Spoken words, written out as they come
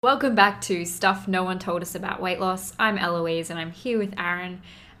Welcome back to Stuff No One Told Us About Weight Loss. I'm Eloise and I'm here with Aaron.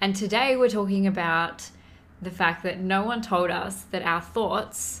 And today we're talking about the fact that no one told us that our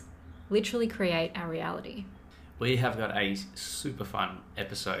thoughts literally create our reality. We have got a super fun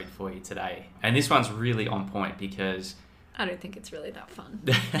episode for you today. And this one's really on point because I don't think it's really that fun.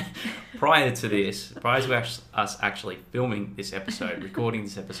 prior to us actually filming this episode, recording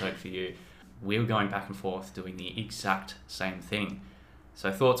this episode for you, we were going back and forth doing the exact same thing. So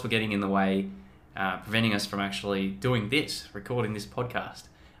thoughts were getting in the way, preventing us from actually doing this, recording this podcast.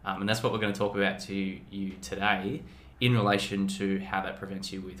 And that's what we're going to talk about to you today in relation to how that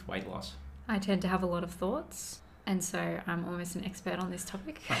prevents you with weight loss. I tend to have a lot of thoughts, and so I'm almost an expert on this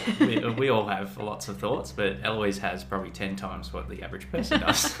topic. We all have lots of thoughts, but Eloise has probably 10 times what the average person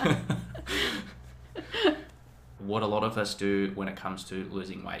does. What a lot of us do when it comes to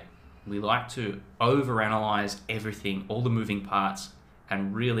losing weight, we like to overanalyze everything, all the moving parts,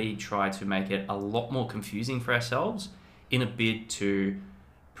 and really try to make it a lot more confusing for ourselves in a bid to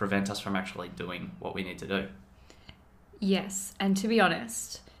prevent us from actually doing what we need to do. Yes, and to be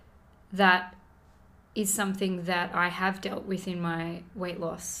honest, that is something that I have dealt with in my weight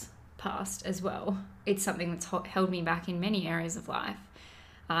loss past as well. It's something that's held me back in many areas of life.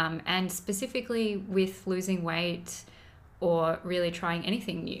 And specifically with losing weight or really trying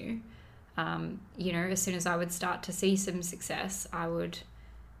anything new. As soon as I would start to see some success, I would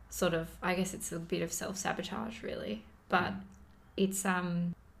I guess it's a bit of self-sabotage really, but it's, I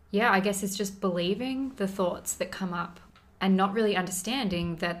guess it's just believing the thoughts that come up and not really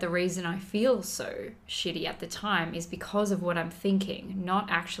understanding that the reason I feel so shitty at the time is because of what I'm thinking, not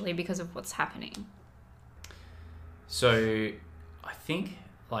actually because of what's happening. So I think,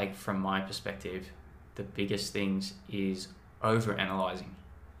 from my perspective, the biggest things is over-analyzing.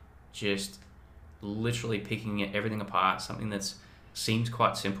 Just literally picking everything apart, something that seems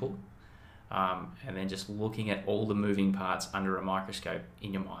quite simple, and then just looking at all the moving parts under a microscope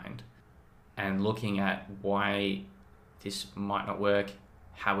in your mind and looking at why this might not work,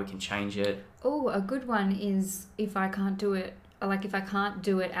 how we can change it. Oh, a good one is if I can't do it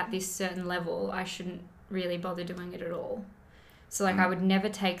at this certain level, I shouldn't really bother doing it at all. So I would never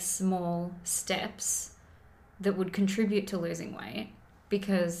take small steps that would contribute to losing weight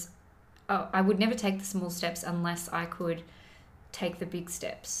because I would never take the small steps unless I could take the big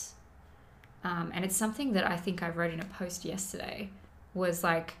steps. And it's something that I think I wrote in a post yesterday was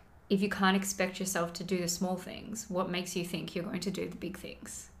if you can't expect yourself to do the small things, what makes you think you're going to do the big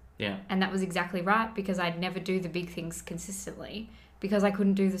things? Yeah. And that was exactly right, because I'd never do the big things consistently because I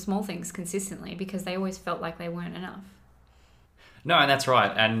couldn't do the small things consistently because they always felt like they weren't enough. No, and that's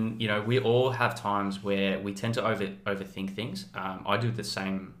right. And, we all have times where we tend to overthink things. I do the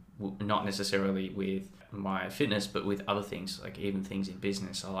same, not necessarily with my fitness, but with other things, like even things in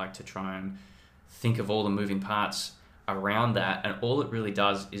business. I like to try and think of all the moving parts around that. And all it really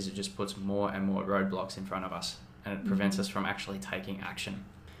does is it just puts more and more roadblocks in front of us, and it prevents us from actually taking action.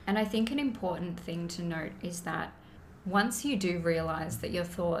 And I think an important thing to note is that once you do realize that your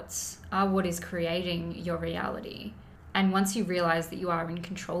thoughts are what is creating your reality, and once you realize that you are in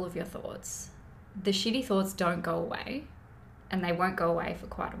control of your thoughts, the shitty thoughts don't go away, and they won't go away for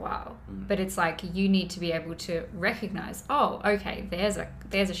quite a while. But it's you need to be able to recognize, oh, okay, there's a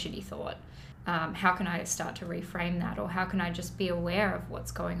shitty thought. How can I start to reframe that? Or how can I just be aware of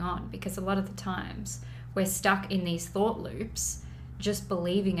what's going on? Because a lot of the times we're stuck in these thought loops, just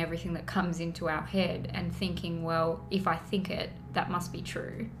believing everything that comes into our head and thinking, well, if I think it, that must be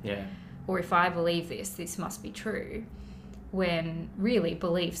true. Yeah. Or if I believe this must be true. When really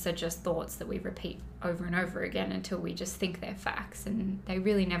beliefs are just thoughts that we repeat over and over again until we just think they're facts, and they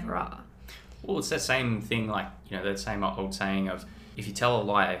really never are. Well, it's that same thing, that same old saying of, if you tell a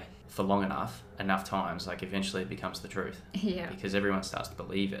lie for long enough times, eventually it becomes the truth. Yeah. Because everyone starts to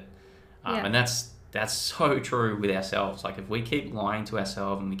believe it. Yeah. And that's so true with ourselves. If we keep lying to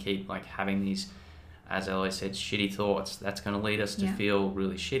ourselves and we keep having these, as Ellie said, shitty thoughts, that's going to lead us to feel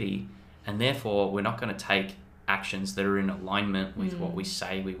really shitty. And therefore, we're not going to take actions that are in alignment with what we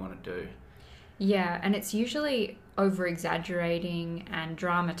say we want to do. Yeah, and it's usually over-exaggerating and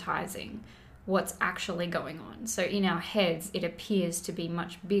dramatizing what's actually going on. So in our heads, it appears to be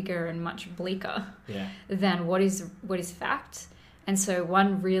much bigger and much bleaker than what is fact. And so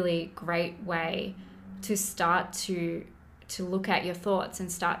one really great way to start to look at your thoughts and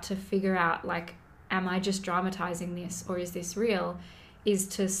start to figure out, am I just dramatizing this or is this real, is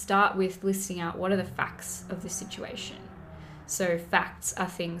to start with listing out what are the facts of the situation. So facts are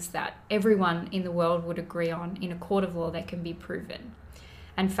things that everyone in the world would agree on. In a court of law, they can be proven.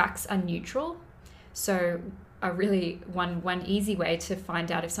 And facts are neutral. So a really one easy way to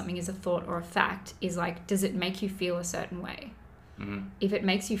find out if something is a thought or a fact is like, does it make you feel a certain way? Mm-hmm. If it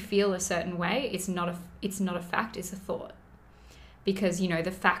makes you feel a certain way, it's not a fact, it's a thought. Because, you know,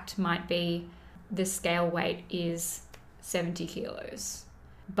 the fact might be the scale weight is 70 kilos.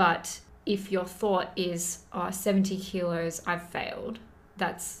 But if your thought is, 70 kilos, I've failed,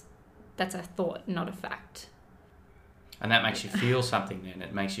 that's a thought, not a fact. And that makes you feel something then.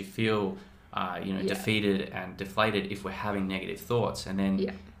 It makes you feel, defeated and deflated if we're having negative thoughts. And then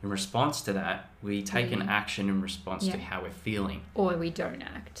in response to that, we take an action in response to how we're feeling. Or we don't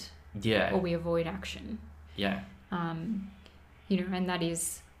act. Yeah. Or we avoid action. Yeah. And that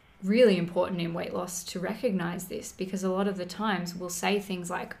is really important in weight loss to recognize this, because a lot of the times we'll say things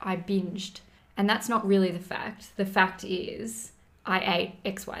like, I binged. And that's not really the fact. The fact is, I ate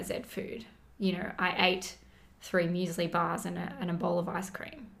XYZ food. You know, I ate 3 muesli bars and a bowl of ice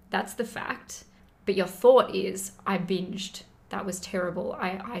cream. That's the fact. But your thought is, I binged. That was terrible.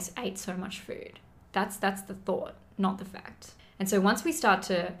 I ate so much food. That's the thought, not the fact. And so once we start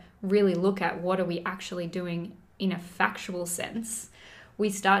to really look at what are we actually doing in a factual sense, we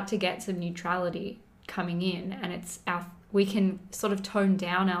start to get some neutrality coming in, and we can sort of tone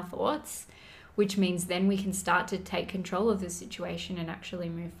down our thoughts, which means then we can start to take control of the situation and actually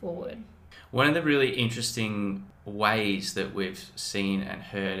move forward. One of the really interesting ways that we've seen and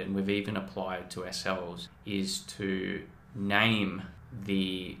heard, and we've even applied to ourselves, is to name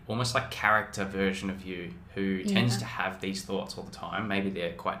the almost like character version of you who tends to have these thoughts all the time. Maybe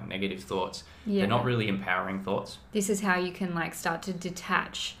they're quite negative thoughts. They're not really empowering thoughts. This is how you can like start to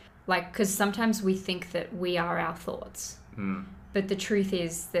detach, like, because sometimes we think that we are our thoughts. But the truth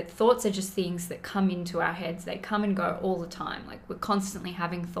is that thoughts are just things that come into our heads. They come and go all the time. Like, we're constantly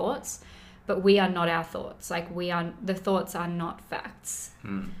having thoughts, but we are not our thoughts. Like, the thoughts are not facts.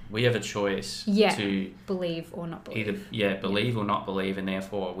 We have a choice to believe or not believe. Either believe or not believe, and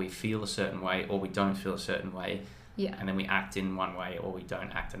therefore we feel a certain way or we don't feel a certain way. Yeah. And then we act in one way or we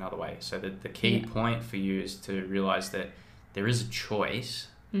don't act another way. So the key point for you is to realize that there is a choice,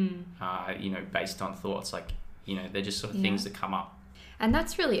 based on thoughts. Like, they're just sort of things that come up. And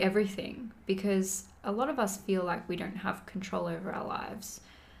that's really everything, because a lot of us feel like we don't have control over our lives.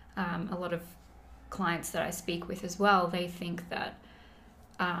 A lot of clients that I speak with as well, they think that,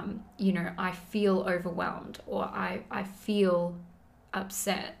 I feel overwhelmed or I feel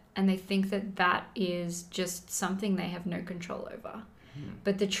upset. And they think that is just something they have no control over.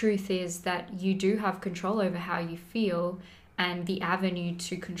 But the truth is that you do have control over how you feel, and the avenue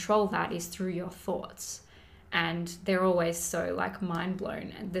to control that is through your thoughts. And they're always so like mind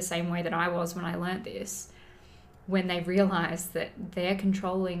blown, the same way that I was when I learnt this, when they realize that they're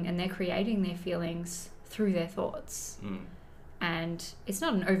controlling and they're creating their feelings through their thoughts. And it's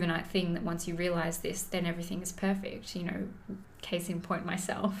not an overnight thing that once you realize this, then everything is perfect. Case in point,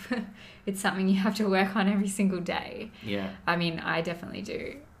 myself. It's something you have to work on every single day. Yeah. I mean, I definitely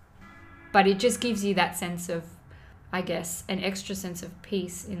do. But it just gives you that sense of, I guess, an extra sense of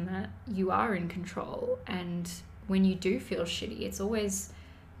peace in that you are in control. And when you do feel shitty,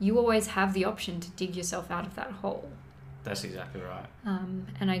 you always have the option to dig yourself out of that hole. That's exactly right.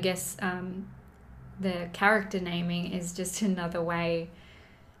 And I guess the character naming is just another way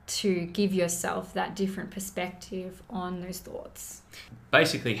to give yourself that different perspective on those thoughts.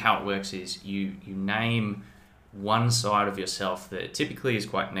 Basically, how it works is you name one side of yourself that typically is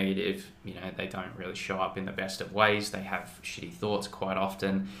quite negative. They don't really show up in the best of ways. They have shitty thoughts quite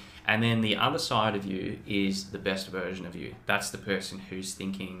often. And then the other side of you is the best version of you. That's the person who's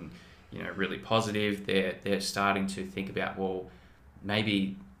thinking, really positive. They're starting to think about, well,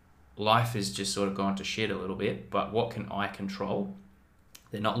 maybe life has just sort of gone to shit a little bit, but what can I control?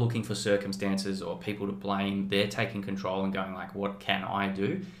 They're not looking for circumstances or people to blame. They're taking control and going like, what can I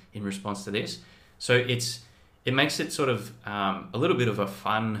do in response to this? So it makes it sort of a little bit of a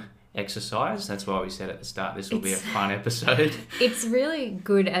fun exercise. That's why we said at the start, this will be a fun episode. It's really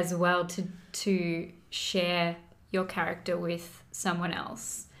good as well to share your character with someone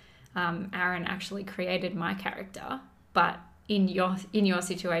else. Aaron actually created my character, but in your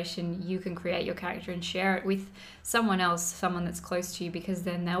situation, you can create your character and share it with someone else, someone that's close to you, because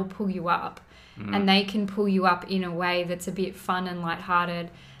then they'll pull you up, and they can pull you up in a way that's a bit fun and lighthearted,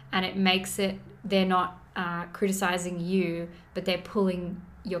 and it makes it, they're not criticizing you, but they're pulling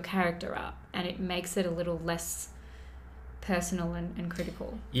your character up, and it makes it a little less personal and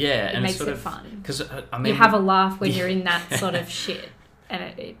critical. Yeah, it and makes it's sort it of fun. Because you have a laugh when you're in that sort of shit, and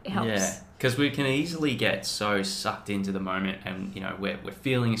it helps. Yeah, because we can easily get so sucked into the moment, and we're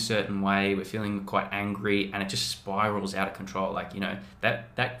feeling a certain way, we're feeling quite angry, and it just spirals out of control. Like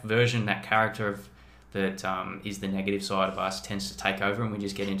that version, that character of that is the negative side of us tends to take over, and we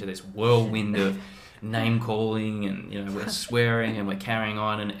just get into this whirlwind of name calling, and we're swearing and we're carrying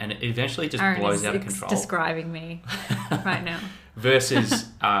on, and it eventually just Aaron blows is out of control. Describing me right now.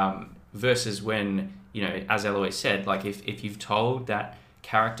 versus when, as Eloise said, like if you've told that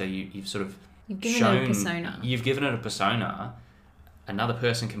character, you've sort of You've given it a persona. You've given it a persona. Another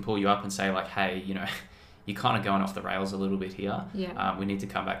person can pull you up and say like, hey, you're kind of going off the rails a little bit here. Yeah. We need to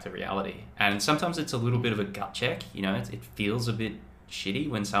come back to reality. And sometimes it's a little bit of a gut check. It feels a bit shitty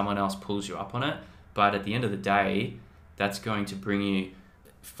when someone else pulls you up on it. But at the end of the day, that's going to bring you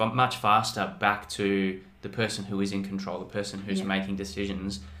much faster back to the person who is in control, the person who's making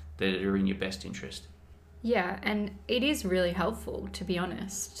decisions that are in your best interest. Yeah, and it is really helpful, to be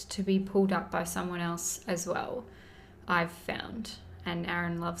honest, to be pulled up by someone else as well, I've found. And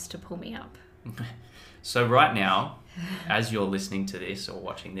Aaron loves to pull me up. So right now, as you're listening to this or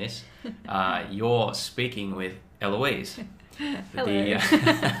watching this, you're speaking with Eloise. Hello.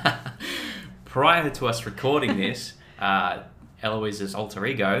 Prior to us recording this, Eloise's alter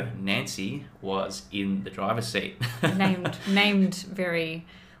ego, Nancy, was in the driver's seat. named very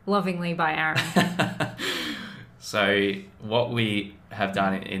lovingly by Aaron. So what we have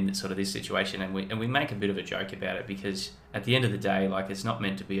done in sort of this situation, and we make a bit of a joke about it, because at the end of the day, like, it's not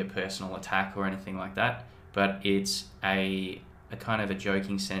meant to be a personal attack or anything like that, but it's a kind of a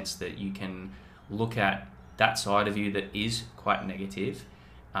joking sense that you can look at that side of you that is quite negative,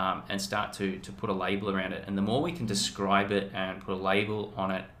 and start to put a label around it. And the more we can describe it and put a label on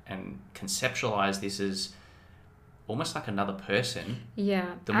it and conceptualize this as almost like another person,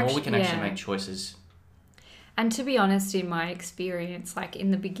 the more we can actually make choices. And to be honest, in my experience, like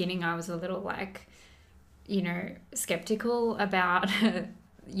in the beginning, I was a little like, skeptical about,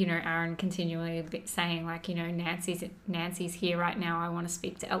 Aaron continually saying like, Nancy's here right now. I want to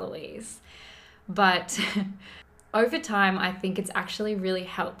speak to Eloise. But over time, I think it's actually really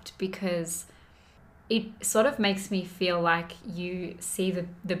helped, because it sort of makes me feel like you see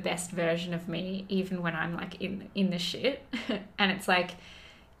the best version of me, even when I'm like in the shit. And it's like,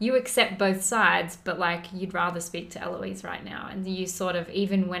 you accept both sides, but like you'd rather speak to Eloise right now. And you sort of,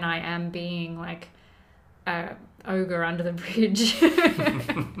 even when I am being like a ogre under the bridge,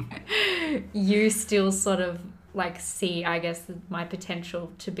 you still sort of like see, I guess, my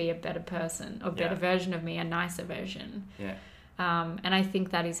potential to be a better person, or better version of me, a nicer version. Yeah. And I think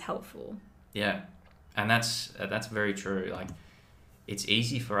that is helpful. Yeah. And that's very true. Like, it's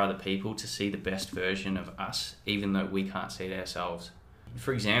easy for other people to see the best version of us, even though we can't see it ourselves.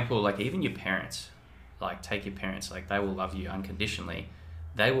 For example, like even your parents, like take your parents, like they will love you unconditionally.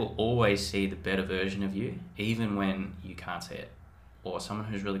 They will always see the better version of you, even when you can't see it. Or someone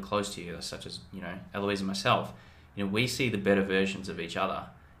who's really close to you, such as, Eloise and myself, we see the better versions of each other,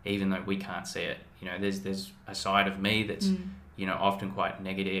 even though we can't see it. There's a side of me that's, often quite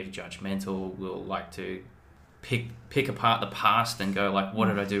negative, judgmental, will like to pick apart the past and go like, what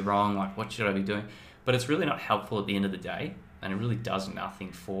did I do wrong? Like, what should I be doing? But it's really not helpful at the end of the day. And it really does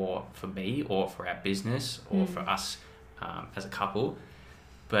nothing for me or for our business or for us as a couple.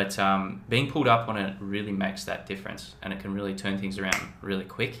 But being pulled up on it really makes that difference, and it can really turn things around really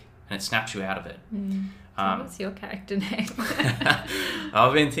quick, and it snaps you out of it. What's your character name?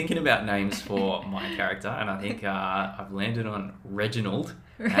 I've been thinking about names for my character, and I think I've landed on Reginald.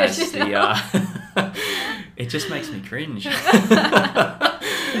 As the it just makes me cringe.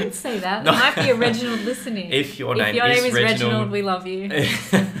 Don't say that. There might be a Reginald listening. If your name is Reginald, we love you.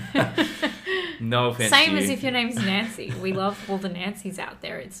 No offense. Same as if your name's Nancy. We love all the Nancys out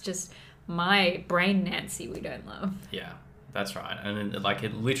there. It's just my brain Nancy we don't love. Yeah, that's right. And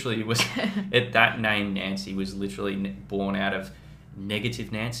it literally was that name Nancy was literally born out of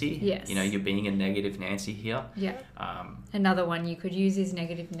negative Nancy. Yes. You're being a negative Nancy here. Yeah. Another one you could use is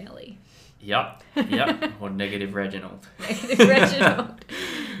negative Nelly. Yep. Or negative Reginald. Negative Reginald.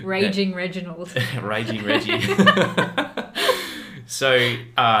 Raging Reginald. Raging Reggie. So,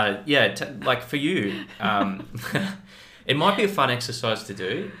 like for you, it might be a fun exercise to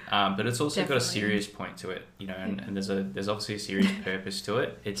do, but it's also got a serious point to it, and there's obviously a serious purpose to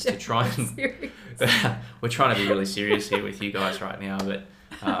it. It's to try and we're trying to be really serious here with you guys right now, but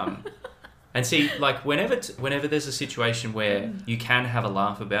and see, like whenever there's a situation where you can have a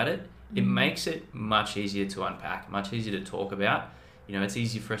laugh about it, it makes it much easier to unpack, much easier to talk about. It's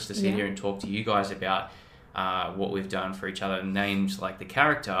easy for us to sit here and talk to you guys about what we've done for each other, names like the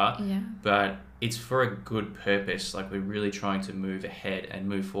character, but it's for a good purpose. Like, we're really trying to move ahead and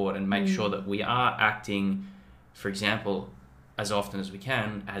move forward and make sure that we are acting, for example, as often as we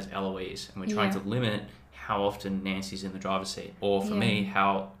can as Eloise, and we're trying to limit how often Nancy's in the driver's seat, or for me,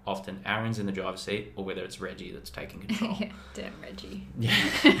 how often Aaron's in the driver's seat, or whether it's Reggie that's taking control. Yeah, damn Reggie.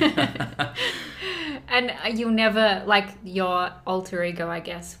 Yeah. And you'll never, like, your alter ego, I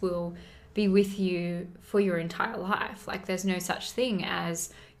guess, will be with you for your entire life. Like, there's no such thing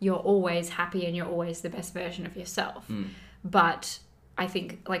as you're always happy and you're always the best version of yourself. But I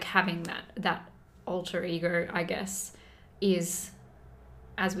think, like, having that alter ego, I guess, is,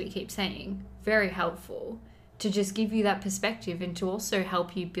 as we keep saying, very helpful to just give you that perspective and to also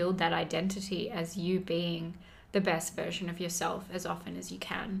help you build that identity as you being the best version of yourself as often as you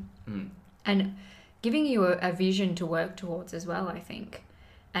can. And giving you a vision to work towards as well, I think,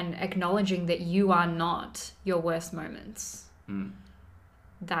 and acknowledging that you are not your worst moments.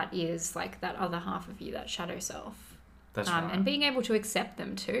 That is like that other half of you, that shadow self. That's right. And being able to accept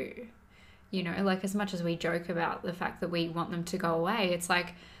them too. You know, like, as much as we joke about the fact that we want them to go away, it's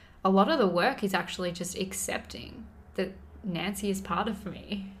like a lot of the work is actually just accepting that Nancy is part of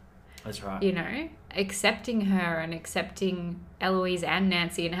me. That's right. You know, accepting her and accepting Eloise and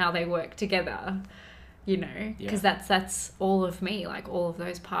Nancy and how they work together, you know, because that's all of me. Like, all of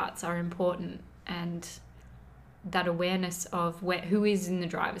those parts are important, and that awareness of who is in the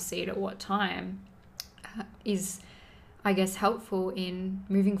driver's seat at what time is, I guess, helpful in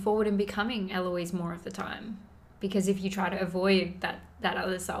moving forward and becoming Eloise more of the time. Because if you try to avoid that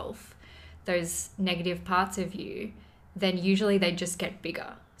other self, those negative parts of you, then usually they just get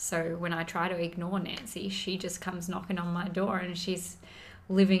bigger. So when I try to ignore Nancy, she just comes knocking on my door and she's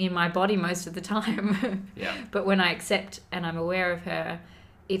living in my body most of the time. But when I accept and I'm aware of her,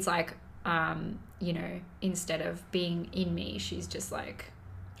 it's like, you know, instead of being in me, she's just like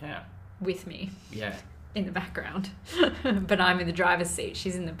with me. In the background. But I'm in the driver's seat.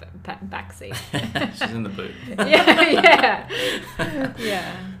 She's in the back seat. She's in the boot. Yeah.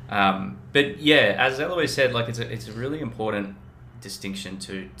 But yeah, as Eloise said, like, it's a really important distinction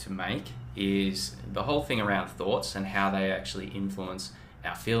to make, is the whole thing around thoughts and how they actually influence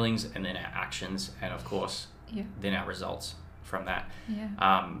our feelings and then our actions, and of course then our results from that.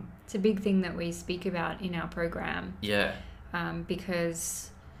 It's a big thing that we speak about in our program.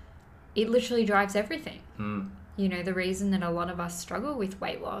 Because it literally drives everything. You know, the reason that a lot of us struggle with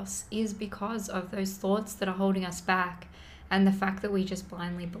weight loss is because of those thoughts that are holding us back, and the fact that we just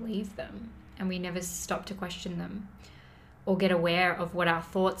blindly believe them and we never stop to question them or get aware of what our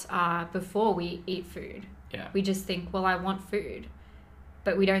thoughts are before we eat food. We just think, well, I want food.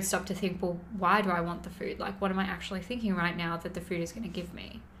 But we don't stop to think, well, why do I want the food? Like, what am I actually thinking right now that the food is going to give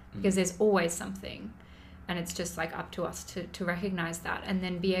me? Because there's always something. And it's just like up to us to recognize that, and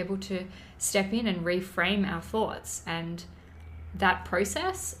then be able to step in and reframe our thoughts. And that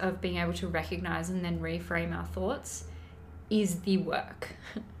process of being able to recognize and then reframe our thoughts is the work.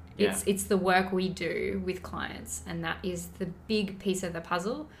 It's the work we do with clients, and that is the big piece of the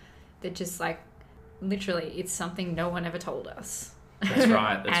puzzle that just, like, literally, it's something no one ever told us. That's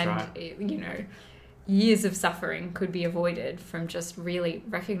right. And, you know, years of suffering could be avoided from just really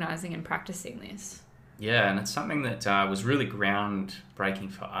recognizing and practicing this. Yeah, and it's something that was really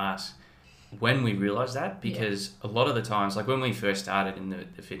groundbreaking for us when we realized that, because a lot of the times, like when we first started in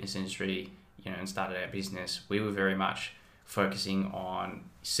the fitness industry, you know, and started our business, we were very much focusing on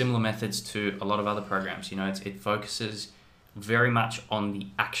similar methods to a lot of other programs. You know, it focuses very much on the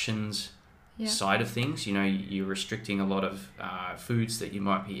actions side of things. You know, you're restricting a lot of foods that you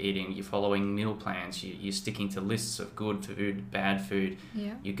might be eating. You're following meal plans. You're sticking to lists of good food, bad food.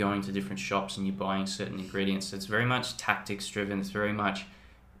 You're going to different shops and you're buying certain ingredients. It's very much tactics driven. It's very much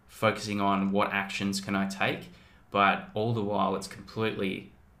focusing on what actions can I take, but all the while it's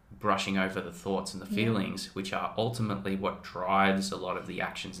completely brushing over the thoughts and the feelings, which are ultimately what drives a lot of the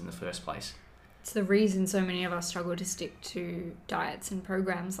actions in the first place. It's the reason so many of us struggle to stick to diets and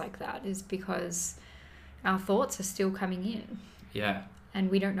programs like that, is because our thoughts are still coming in. And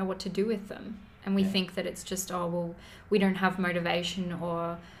we don't know what to do with them. And we think that it's just, oh, well, we don't have motivation,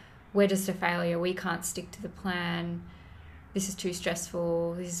 or we're just a failure. We can't stick to the plan. This is too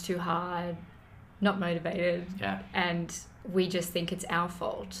stressful. This is too hard. Not motivated. And we just think it's our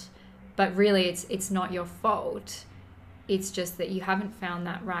fault. But really, it's not your fault. It's just that you haven't found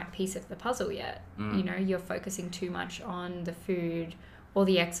that right piece of the puzzle yet. You know, you're focusing too much on the food or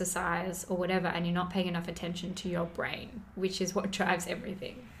the exercise or whatever, and you're not paying enough attention to your brain, which is what drives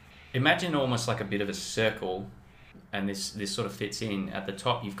everything. Imagine almost like a bit of a circle, and this sort of fits in. At the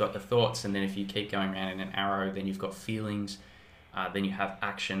top, you've got the thoughts, and then if you keep going around in an arrow, then you've got feelings, then you have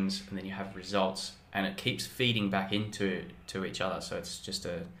actions, and then you have results, and it keeps feeding back into each other. So it's just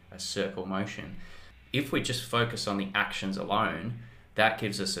a circle motion. if we just focus on the actions alone, that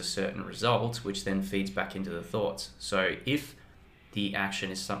gives us a certain result, which then feeds back into the thoughts. So if the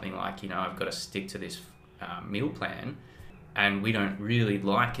action is something like, I've got to stick to this meal plan, and we don't really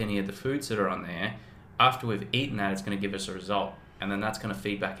like any of the foods that are on there, after we've eaten that, it's going to give us a result. And then that's going to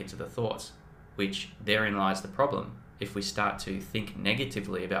feed back into the thoughts, which therein lies the problem. If we start to think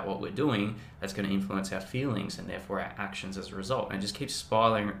negatively about what we're doing, that's going to influence our feelings and therefore our actions as a result. And it just keeps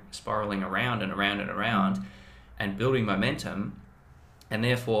spiraling around and around and around and building momentum. And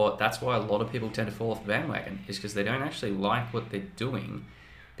therefore, that's why a lot of people tend to fall off the bandwagon, is because they don't actually like what they're doing,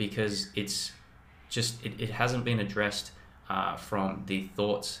 because it's just, it hasn't been addressed from the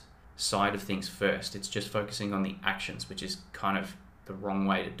thoughts side of things first. It's just focusing on the actions, which is kind of the wrong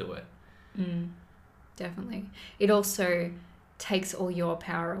way to do it. Definitely. It also takes all your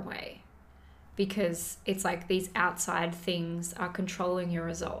power away, because it's like these outside things are controlling your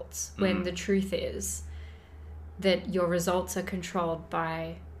results, when the truth is that your results are controlled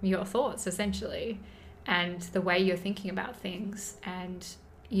by your thoughts, essentially, and the way you're thinking about things. And,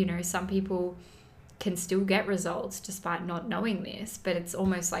 some people can still get results despite not knowing this, but it's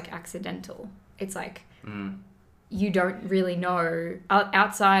almost like accidental. It's like you don't really know,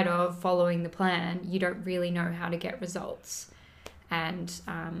 outside of following the plan, you don't really know how to get results. And,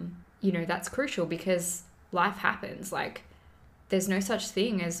 that's crucial, because life happens. Like, there's no such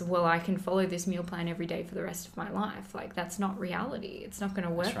thing as, well, I can follow this meal plan every day for the rest of my life. Like, that's not reality. It's not going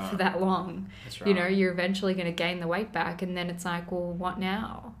to work for that long. That's right. You're eventually going to gain the weight back, and then it's like, well, what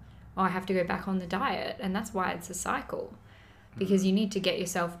now? Oh, I have to go back on the diet. And that's why it's a cycle, because you need to get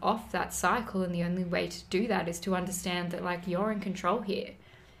yourself off that cycle. And the only way to do that is to understand that, like, you're in control here,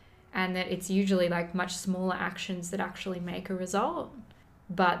 and that it's usually like much smaller actions that actually make a result.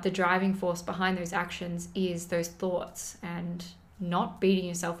 But the driving force behind those actions is those thoughts, and not beating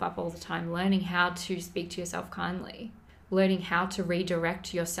yourself up all the time, learning how to speak to yourself kindly, learning how to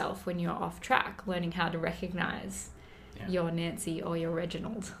redirect yourself when you're off track, learning how to recognize your Nancy or your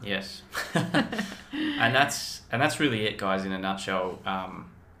Reginald. Yes. and that's really it, guys, in a nutshell.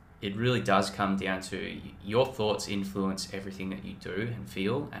 It really does come down to your thoughts influence everything that you do and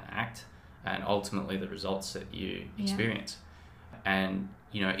feel and act, and ultimately the results that you experience. And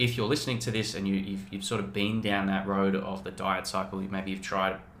if you're listening to this and you've sort of been down that road of the diet cycle, maybe you've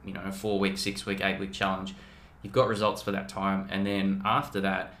tried a 4-week, 6-week, 8-week challenge, you've got results for that time, and then after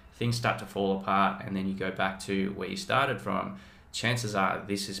that things start to fall apart, and then you go back to where you started from, chances are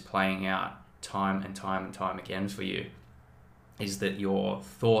this is playing out time and time and time again for you, is that your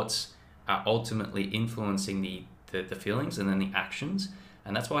thoughts are ultimately influencing the feelings and then the actions,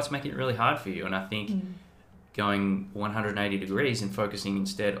 and that's why it's making it really hard for you. And I think going 180 degrees and focusing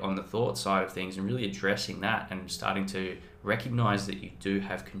instead on the thought side of things and really addressing that and starting to recognize that you do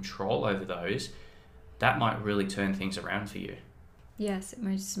have control over those, that might really turn things around for you. Yes, it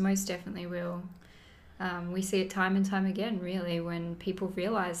most definitely will. We see it time and time again, really, when people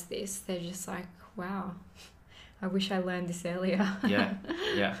realize this. They're just like, wow, I wish I learned this earlier.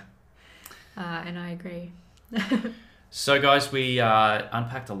 Yeah. And I agree. So, guys, we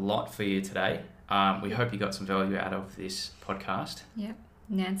unpacked a lot for you today. We hope you got some value out of this podcast. Yep.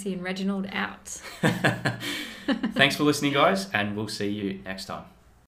 Nancy and Reginald out. Thanks for listening, guys, and we'll see you next time.